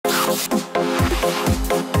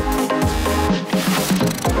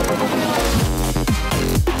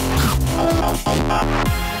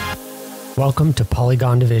Welcome to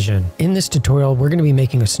Polygon Division. In this tutorial, we're going to be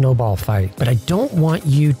making a snowball fight, but I don't want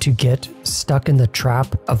you to get stuck in the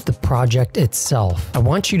trap of the project itself. I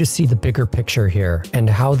want you to see the bigger picture here and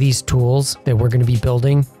how these tools that we're going to be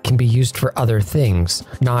building can be used for other things,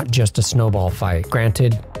 not just a snowball fight.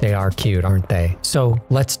 Granted, they are cute, aren't they? So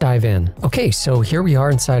let's dive in. Okay, so here we are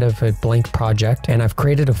inside of a blank project, and I've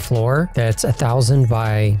created a floor that's 1,000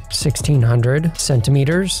 by 1,600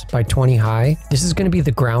 centimeters by 20 high. This is going to be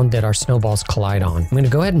the ground that our snowballs collide on. I'm going to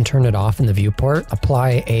go ahead and turn it off in the viewport,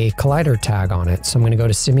 apply a collider tag on it. So I'm going to go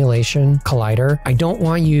to Simulation, Collider. I don't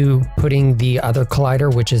want you putting the other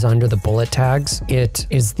collider, which is under the bullet tags. It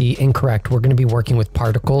is the incorrect. We're going to be working with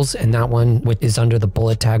particles, and that one which is under the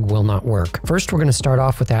bullet tag will not work. First, we're going to start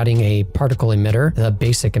off with adding a particle emitter, the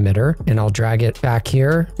basic emitter, and I'll drag it back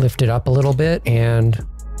here, lift it up a little bit, and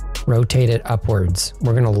rotate it upwards.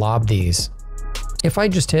 We're going to lob these. If I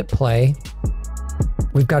just hit play,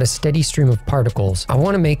 we've got a steady stream of particles. I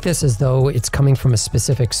want to make this as though it's coming from a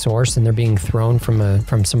specific source and they're being thrown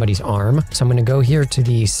from somebody's arm. So I'm going to go here to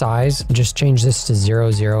the size, just change this to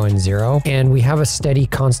 0, 0, and 0. And we have a steady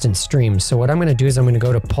constant stream. So what I'm going to do is I'm going to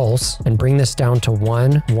go to pulse and bring this down to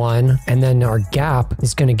 1, 1. And then our gap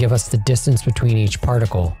is going to give us the distance between each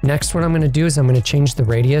particle. Next, what I'm going to do is I'm going to change the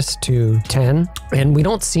radius to 10. And we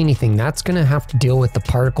don't see anything. That's going to have to deal with the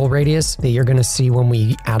particle radius that you're going to see when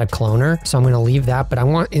we add a cloner. So I'm going to leave that, but I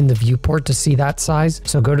want in the viewport to see that size.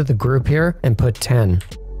 So go to the group here and put 10.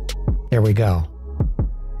 There we go.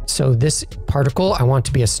 So this particle, I want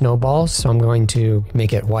to be a snowball, so I'm going to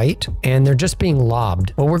make it white, and they're just being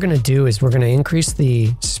lobbed. What we're going to do is we're going to increase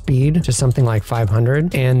the speed to something like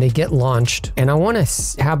 500, and they get launched. And I want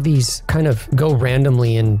to have these kind of go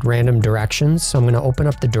randomly in random directions. So I'm going to open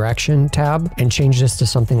up the direction tab and change this to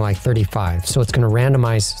something like 35. So it's going to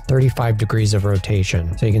randomize 35 degrees of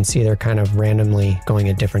rotation. So you can see they're kind of randomly going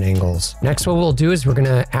at different angles. Next, what we'll do is we're going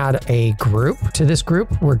to add a group. To this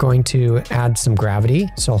group, we're going to add some gravity.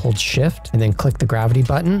 So I'll hold shift and then click the gravity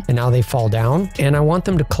button, and now they fall down, and I want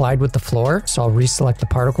them to collide with the floor. So I'll reselect the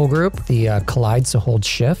particle group, the collide, so hold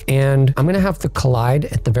shift, and I'm going to have the collide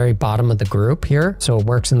at the very bottom of the group here, so it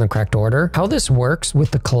works in the correct order. How this works with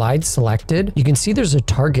the collide selected, you can see there's a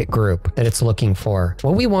target group that it's looking for.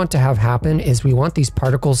 What we want to have happen is we want these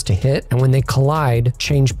particles to hit, and when they collide,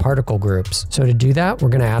 change particle groups. So to do that, we're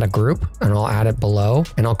going to add a group, and I'll add it below,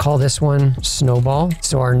 and I'll call this one snowball.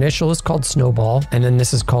 So our initial is called snowball, and then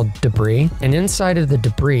this is called debris. And inside of the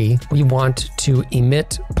debris, we want to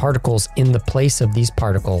emit particles in the place of these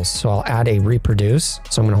particles. So I'll add a reproduce.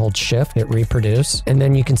 So I'm going to hold shift, hit reproduce. And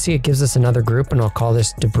then you can see it gives us another group, and I'll call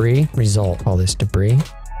this debris result. Call this debris.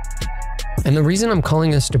 And the reason I'm calling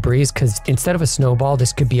this debris is because instead of a snowball,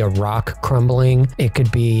 this could be a rock crumbling. It could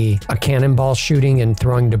be a cannonball shooting and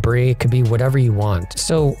throwing debris. It could be whatever you want.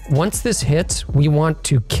 So once this hits, we want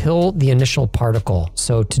to kill the initial particle.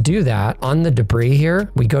 So to do that, on the debris here,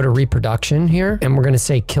 we go to reproduction here, and we're going to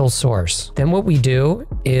say kill source. Then what we do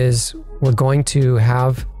is we're going to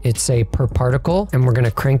have it say per particle, and we're going to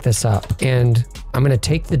crank this up. And I'm going to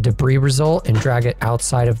take the debris result and drag it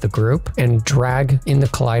outside of the group, and drag in the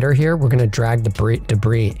collider here. We're going to drag the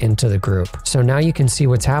debris into the group. So now you can see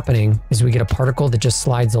what's happening is we get a particle that just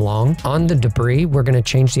slides along. On the debris, we're going to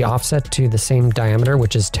change the offset to the same diameter,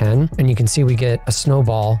 which is 10. And you can see we get a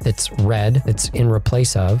snowball that's red, that's in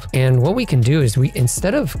replace of. And what we can do is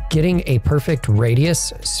instead of getting a perfect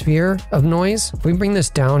radius sphere of noise, if we bring this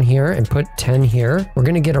down here and put 10 here, we're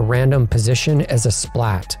going to get a random position as a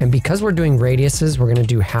splat. And because we're doing radiuses, we're going to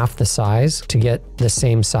do half the size to get the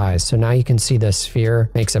same size. So now you can see the sphere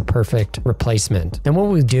makes a perfect replacement. And what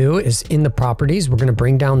we do is in the properties, we're going to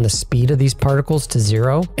bring down the speed of these particles to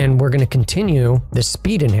 0, and we're going to continue the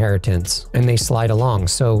speed inheritance, and they slide along.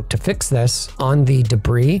 So to fix this, on the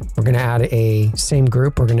debris, we're going to add a same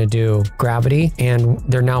group. We're going to do gravity, and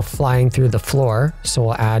they're now flying through the floor. So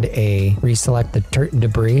we'll add reselect the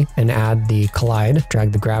debris and add the collide,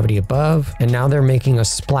 drag the gravity above, and now they're making a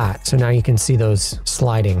splat. So now you can see those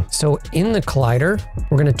sliding. So in the collider,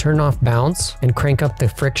 we're going to turn off bounce and crank up the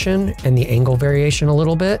friction and the angle variation a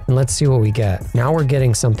little bit, and let's see what we get. Now we're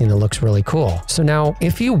getting something that looks really cool. So now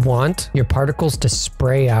if you want your particles to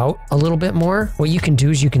spray out a little bit more, what you can do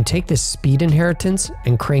is you can take this speed inheritance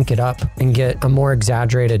and crank it up and get a more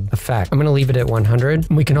exaggerated effect. I'm going to leave it at 100.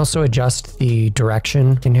 We can also adjust the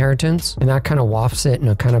direction inheritance, and that kind of wafts it in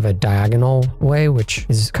a kind of a diagonal way, which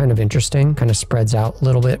is kind of interesting, kind of spreads out a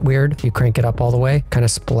little bit weird. If you crank it up all the way, kind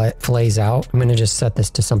of flays out. I'm going to just set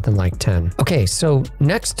this to something like 10. Okay, so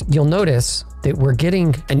next you'll notice that we're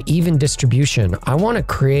getting an even distribution, I want to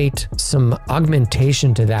create some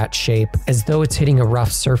augmentation to that shape as though it's hitting a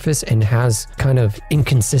rough surface and has kind of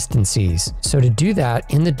inconsistencies. So to do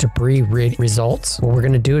that, in the debris results, what we're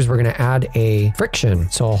going to do is we're going to add a friction.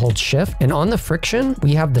 So I'll hold shift, and on the friction,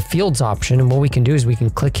 we have the fields option. And what we can do is we can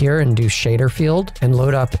click here and do shader field and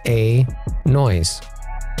load up a noise.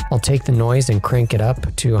 I'll take the noise and crank it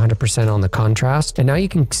up to 100% on the contrast. And now you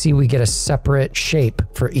can see we get a separate shape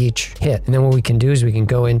for each hit. And then what we can do is we can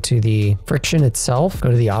go into the friction itself,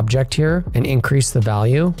 go to the object here and increase the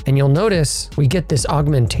value. And you'll notice we get this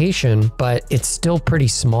augmentation, but it's still pretty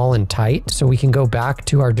small and tight. So we can go back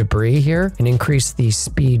to our debris here and increase the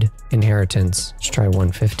speed inheritance. Let's try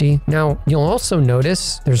 150. Now you'll also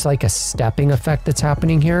notice there's like a stepping effect that's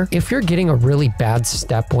happening here. If you're getting a really bad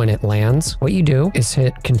step when it lands, what you do is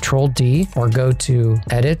hit Control D or go to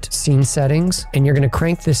Edit Scene Settings, and you're going to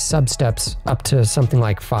crank this substeps up to something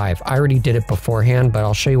like 5. I already did it beforehand, but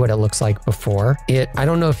I'll show you what it looks like before. I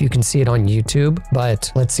don't know if you can see it on YouTube,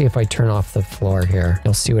 but let's see if I turn off the floor here.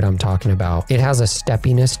 You'll see what I'm talking about. It has a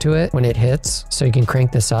steppiness to it when it hits, so you can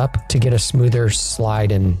crank this up to get a smoother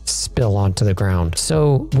slide and spill onto the ground.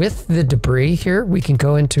 So with the debris here, we can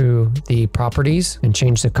go into the properties and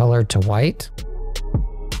change the color to white.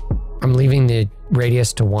 I'm leaving the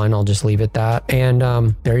radius to 1. I'll just leave it that. And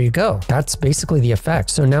there you go. That's basically the effect.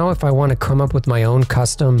 So now if I want to come up with my own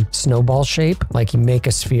custom snowball shape, like you make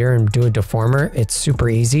a sphere and do a deformer, it's super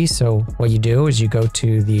easy. So what you do is you go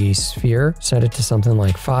to the sphere, set it to something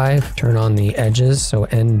like 5, turn on the edges. So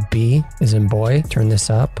NB is in boy, turn this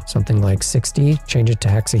up, something like 60, change it to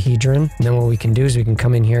hexahedron. And then what we can do is we can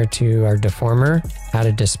come in here to our deformer, add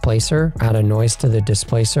a displacer, add a noise to the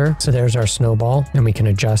displacer. So there's our snowball, and we can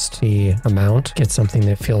adjust the amount, get something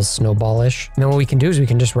that feels snowballish. And then what we can do is we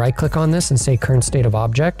can just right click on this and say current state of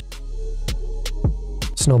object,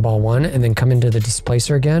 snowball 1, and then come into the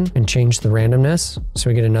displacer again and change the randomness. So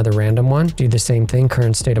we get another random one. Do the same thing,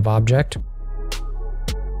 current state of object,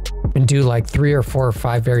 and do like 3 or 4 or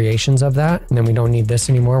 5 variations of that. And then we don't need this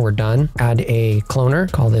anymore. We're done. Add a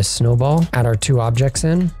cloner, call this snowball, add our 2 objects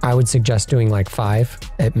in. I would suggest doing like 5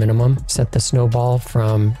 at minimum. Set the snowball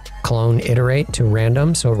from clone iterate to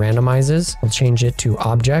random, so it randomizes. We'll change it to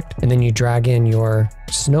object, and then you drag in your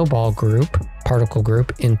snowball group, particle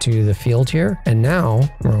group, into the field here. And now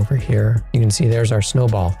we're over here. You can see there's our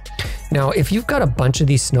snowball. Now, if you've got a bunch of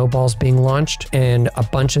these snowballs being launched and a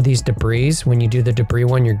bunch of these debris, when you do the debris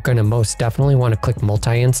one, you're going to most definitely want to click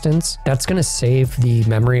multi-instance. That's going to save the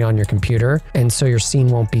memory on your computer, and so your scene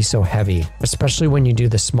won't be so heavy, especially when you do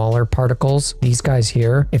the smaller particles. These guys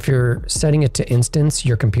here, if you're setting it to instance,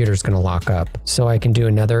 your computer's going to lock up. So I can do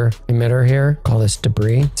another emitter here, call this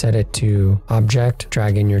debris, set it to object,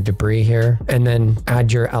 drag in your debris here, and then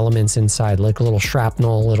add your elements inside, like little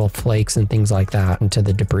shrapnel, little flakes, and things like that into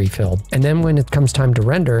the debris field. And then when it comes time to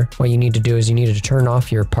render, what you need to do is you need to turn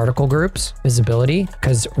off your particle groups visibility,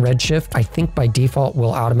 because Redshift, I think by default,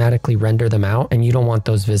 will automatically render them out, and you don't want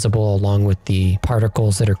those visible along with the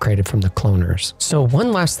particles that are created from the cloners. So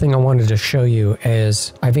one last thing I wanted to show you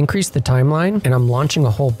is I've increased the timeline and I'm launching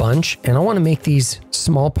a whole bunch, and I want to make these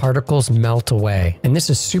small particles melt away. And this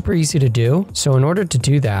is super easy to do. So in order to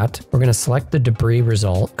do that, we're going to select the debris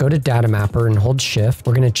result, go to data mapper and hold shift.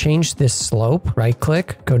 We're going to change this slope, right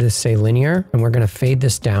click, go to say linear, and we're going to fade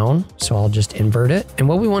this down. So I'll just invert it. And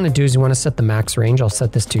what we want to do is we want to set the max range. I'll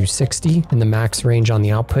set this to 60 and the max range on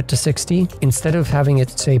the output to 60. Instead of having it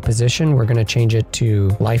say position, we're going to change it to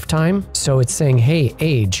lifetime. So it's saying, hey,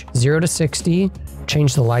 age 0 to 60,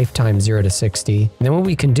 change the lifetime 0 to 60. And then what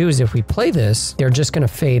we can do is if we play this, they're just going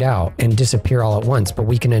to fade out and disappear all at once, but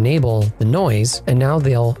we can enable the noise and now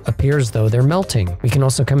they'll appear as though they're melting. We can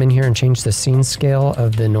also come in here and change the scene scale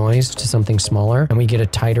of the noise to something smaller, and we get a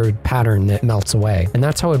tighter pattern that melts away. And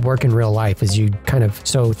that's how it would work in real life, is you kind of,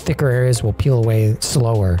 so thicker areas will peel away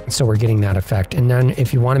slower. So we're getting that effect. And then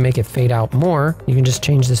if you want to make it fade out more, you can just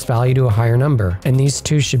change this value to a higher number. And these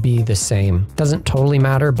two should be the same. Doesn't totally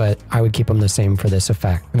matter, but I would keep them the same for this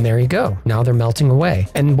effect. And there you go. Now they're melting away.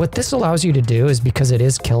 And what this allows you to do is, because it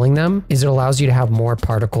is killing them, is it allows you to have more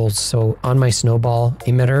particles. So on my snowball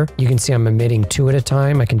emitter, you can see I'm emitting 2 at a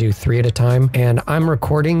time. I can do 3 at a time. And I'm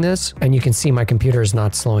recording this and you can see my computer is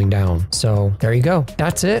not slowing down. So there you go.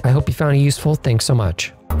 That's it. I hope you found it useful. Thanks so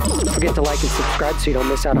much. Don't forget to like and subscribe so you don't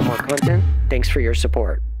miss out on more content. Thanks for your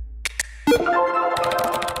support.